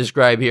hard to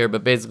describe here,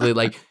 but basically,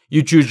 like,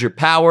 you choose your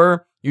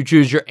power, you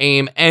choose your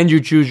aim, and you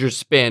choose your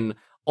spin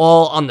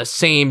all on the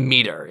same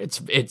meter.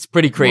 It's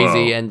pretty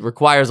crazy and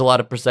requires a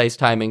lot of precise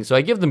timing. So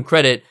I give them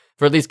credit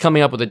for at least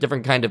coming up with a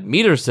different kind of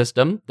meter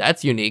system.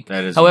 That's unique.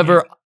 That is However,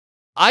 unique.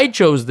 I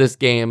chose this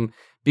game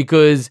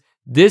because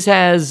this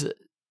has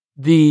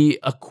the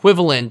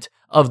equivalent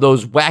of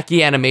those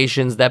wacky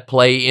animations that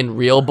play in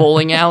real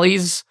bowling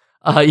alleys.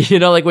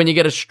 Like when you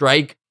get a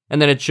strike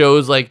and then it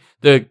shows like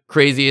the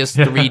craziest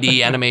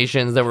 3D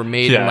animations that were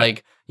made in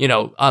like,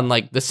 on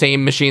like the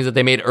same machines that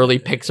they made early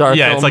Pixar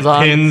films it's like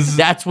on. pins.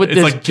 That's what it's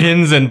this like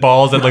pins and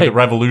balls at like the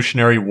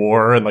Revolutionary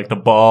War, and like the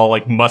ball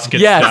like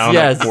muskets down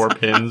like 4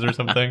 pins or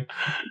something.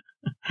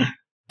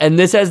 And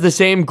this has the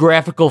same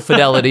graphical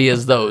fidelity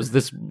as those.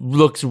 This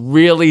looks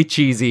really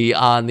cheesy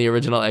on the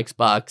original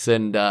Xbox,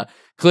 and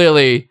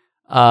clearly,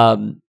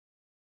 I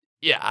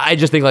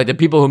just think like the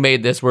people who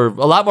made this were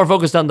a lot more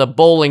focused on the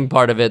bowling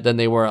part of it than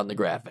they were on the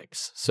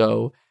graphics.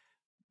 So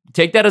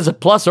take that as a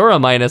plus or a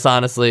minus,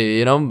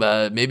 honestly.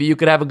 Maybe you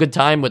could have a good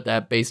time with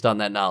that based on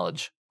that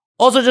knowledge.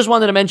 Also, just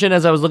wanted to mention,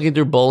 as I was looking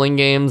through bowling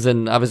games,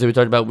 and obviously we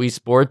talked about Wii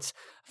Sports,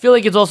 I feel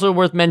like it's also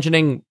worth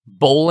mentioning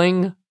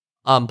bowling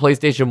on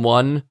PlayStation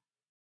 1.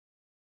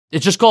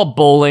 It's just called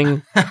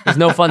Bowling. There's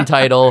no fun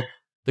title.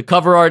 The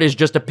cover art is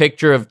just a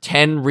picture of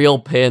 10 real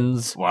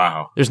pins.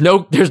 Wow. There's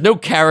no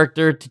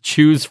character to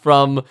choose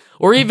from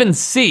or even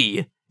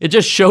see. It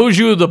just shows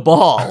you the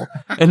ball,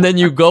 and then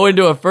you go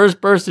into a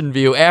first-person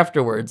view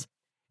afterwards.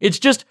 It's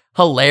just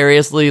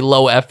hilariously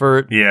low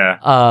effort.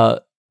 Yeah.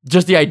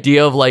 Just the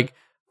idea of like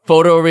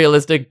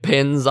photorealistic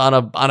pins on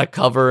a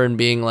cover and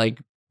being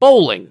like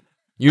bowling.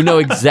 You know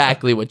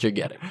exactly what you're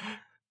getting.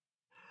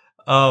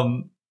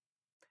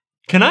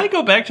 Can I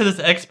go back to this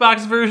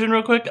Xbox version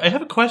real quick? I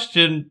have a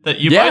question that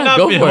you Yeah, might not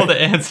go be for able it.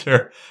 to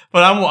answer,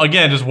 but I'm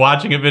again just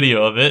watching a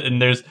video of it, and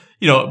there's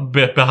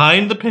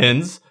behind the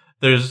pins.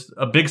 There's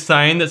a big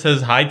sign that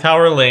says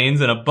Hightower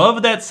Lanes, and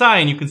above that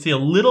sign, you can see a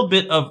little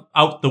bit of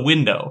out the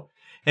window.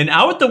 And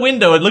out the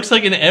window, it looks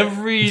like in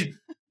every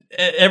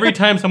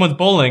time someone's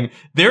bowling,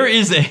 there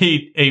is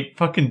a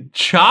fucking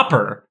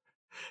chopper,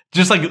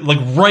 just like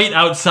right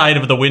outside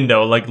of the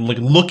window, like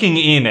looking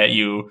in at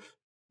you.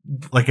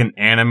 Like an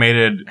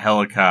animated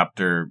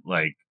helicopter,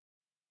 like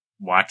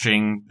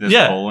watching this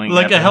bowling.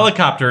 Like happen? a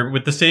helicopter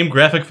with the same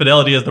graphic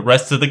fidelity as the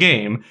rest of the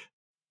game,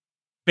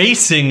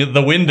 facing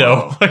the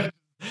window. Like,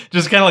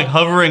 just kind of like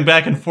hovering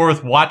back and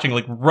forth, watching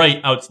like right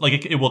out.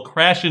 Like it will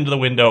crash into the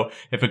window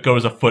if it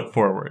goes a foot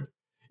forward.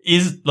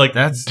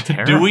 That's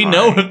do we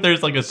know terrifying. if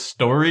there's like a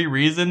story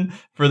reason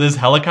for this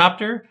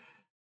helicopter?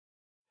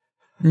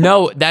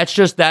 No, that's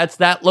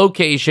that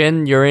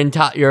location. You're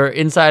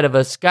inside of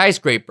a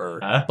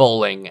skyscraper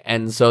bowling,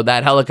 and so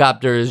that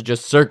helicopter is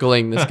just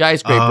circling the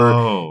skyscraper.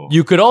 Oh.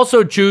 You could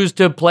also choose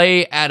to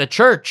play at a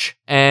church,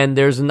 and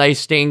there's nice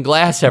stained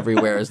glass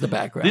everywhere as the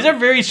background. These are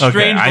very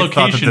strange I location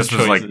thought that this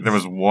was choices. like there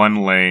was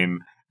one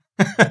lane,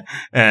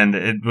 and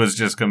it was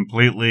just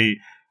completely.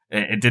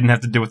 It didn't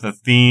have to do with the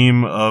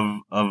theme of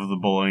the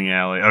bowling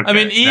alley. Okay, I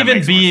mean, that even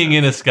makes more being sense.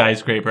 in a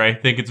skyscraper, I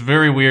think it's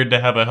very weird to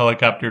have a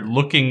helicopter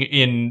looking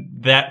in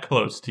that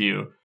close to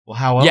you. Well,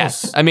 how else?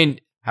 Yes, I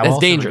mean how that's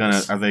else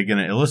dangerous. Are they going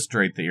to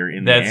illustrate that you're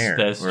in That's- the air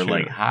that's or true.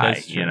 like high?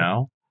 That's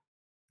true.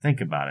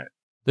 Think about it.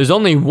 There's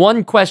only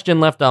one question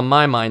left on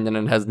my mind, and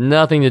it has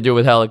nothing to do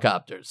with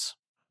helicopters.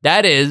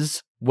 That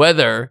is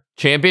whether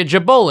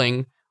Championship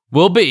Bowling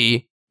will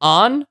be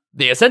on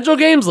the Essential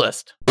Games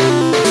list.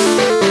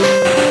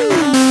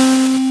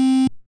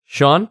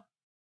 Sean,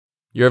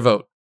 your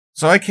vote.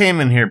 So I came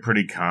in here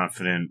pretty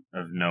confident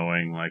of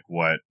knowing like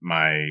what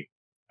my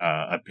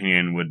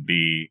opinion would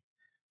be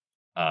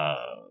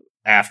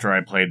after I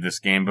played this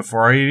game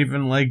before I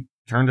even like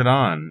turned it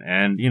on.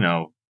 And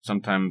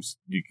sometimes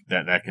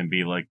that can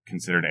be like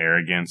considered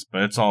arrogance,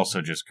 but it's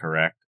also just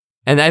correct.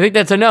 And I think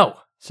that's a no.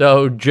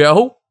 So,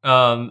 Joe?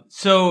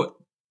 So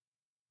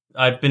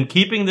I've been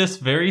keeping this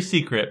very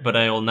secret, but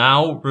I will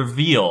now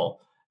reveal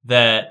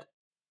that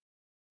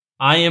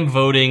I am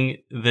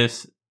voting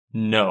this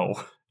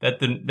no.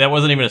 That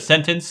wasn't even a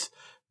sentence,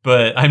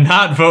 but I'm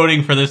not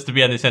voting for this to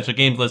be on the Essential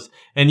Games list.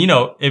 And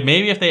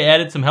maybe if they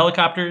added some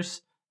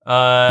helicopters,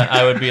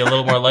 I would be a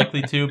little more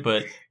likely to.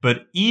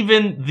 But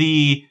even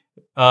the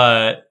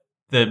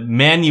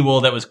manual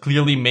that was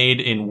clearly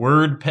made in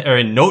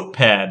in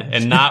Notepad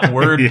and not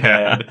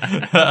WordPad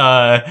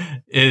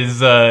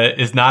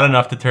is not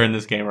enough to turn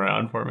this game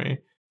around for me.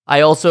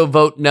 I also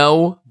vote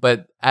no,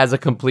 but as a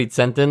complete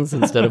sentence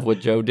instead of what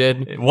Joe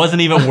did. It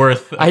wasn't even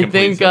worth. I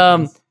think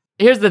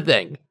here's the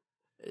thing: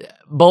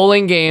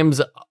 bowling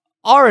games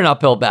are an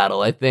uphill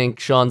battle. I think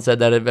Sean said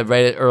that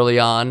right early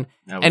on,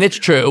 and it's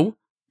true.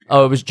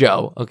 Oh, it was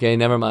Joe. Okay,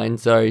 never mind.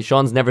 Sorry,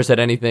 Sean's never said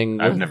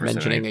anything I've worth never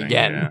mentioning said anything,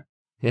 again.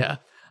 Yeah.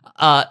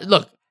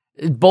 Look,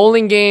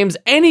 bowling games,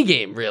 any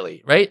game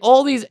really, right?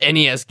 All these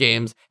NES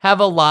games have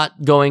a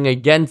lot going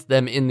against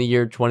them in the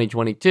year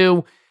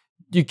 2022.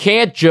 You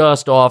can't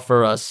just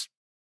offer us,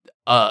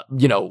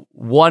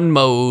 one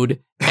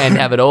mode and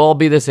have it all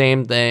be the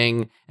same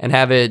thing and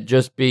have it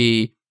just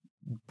be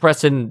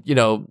pressing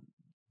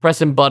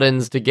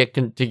buttons to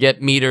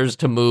get meters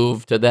to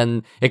move to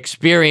then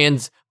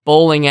experience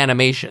bowling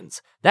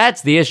animations.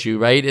 That's the issue,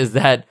 right? Is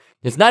that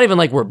it's not even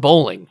like we're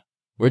bowling.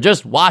 We're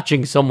just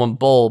watching someone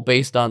bowl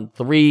based on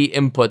 3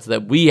 inputs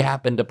that we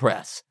happen to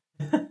press.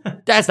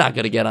 That's not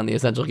going to get on the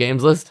Essential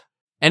Games list.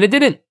 And it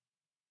didn't.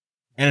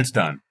 And it's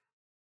done.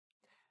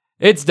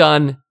 It's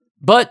done.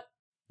 But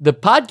the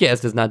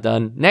podcast is not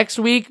done. Next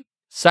week,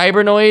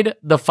 Cybernoid,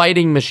 the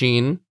fighting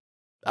machine.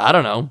 I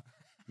don't know.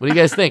 What do you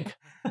guys think?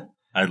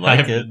 I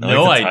like it. I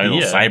no like the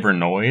idea. title,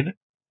 Cybernoid.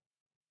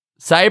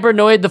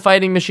 Cybernoid, the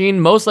fighting machine.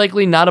 Most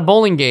likely not a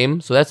bowling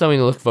game. So that's something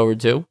to look forward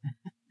to.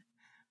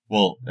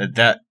 Well,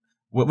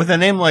 with a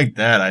name like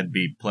that, I'd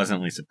be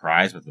pleasantly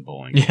surprised with the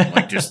bowling. Yeah.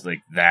 Like just like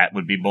that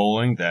would be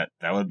bowling. That'd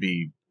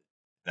be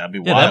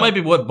wild. Yeah, that might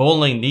be what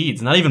bowling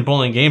needs. Not even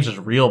bowling games, just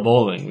real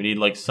bowling. We need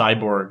like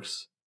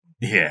cyborgs,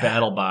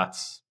 battle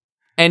bots.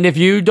 And if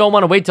you don't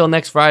want to wait till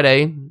next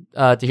Friday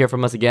to hear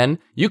from us again,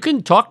 you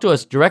can talk to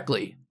us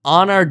directly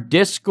on our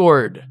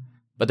Discord.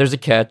 But there's a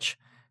catch.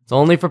 It's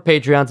only for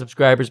Patreon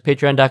subscribers,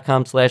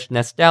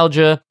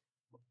 patreon.com/nostalgia.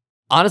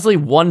 Honestly,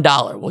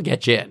 $1 will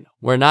get you in.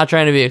 We're not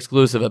trying to be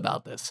exclusive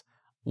about this.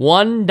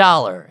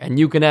 $1, and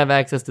you can have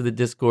access to the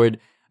Discord,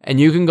 and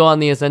you can go on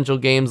the Essential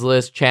Games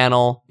List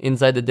channel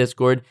inside the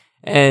Discord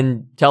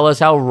and tell us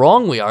how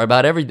wrong we are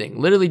about everything.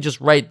 Literally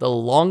just write the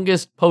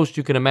longest post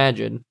you can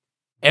imagine.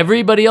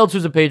 Everybody else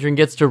who's a patron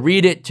gets to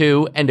read it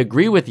too and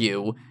agree with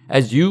you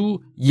as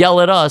you yell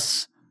at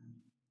us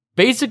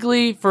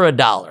basically for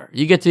 $1.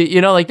 You get to,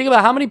 think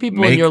about how many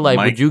people in your life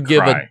would you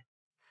give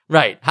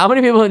Right. How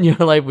many people in your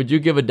life would you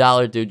give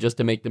 $1 to just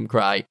to make them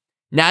cry?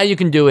 Now you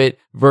can do it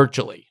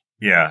virtually.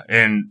 Yeah,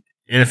 and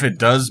if it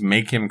does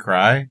make him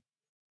cry,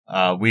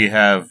 we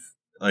have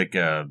like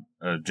a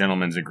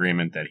gentleman's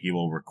agreement that he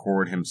will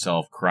record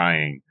himself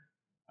crying,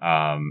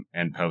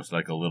 and post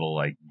like a little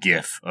like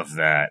GIF of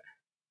that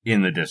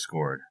in the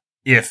Discord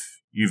if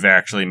you've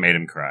actually made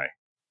him cry.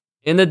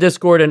 In the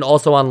Discord and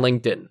also on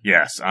LinkedIn.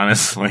 Yes, on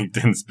his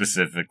LinkedIn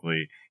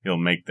specifically, he'll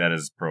make that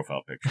his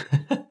profile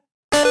picture.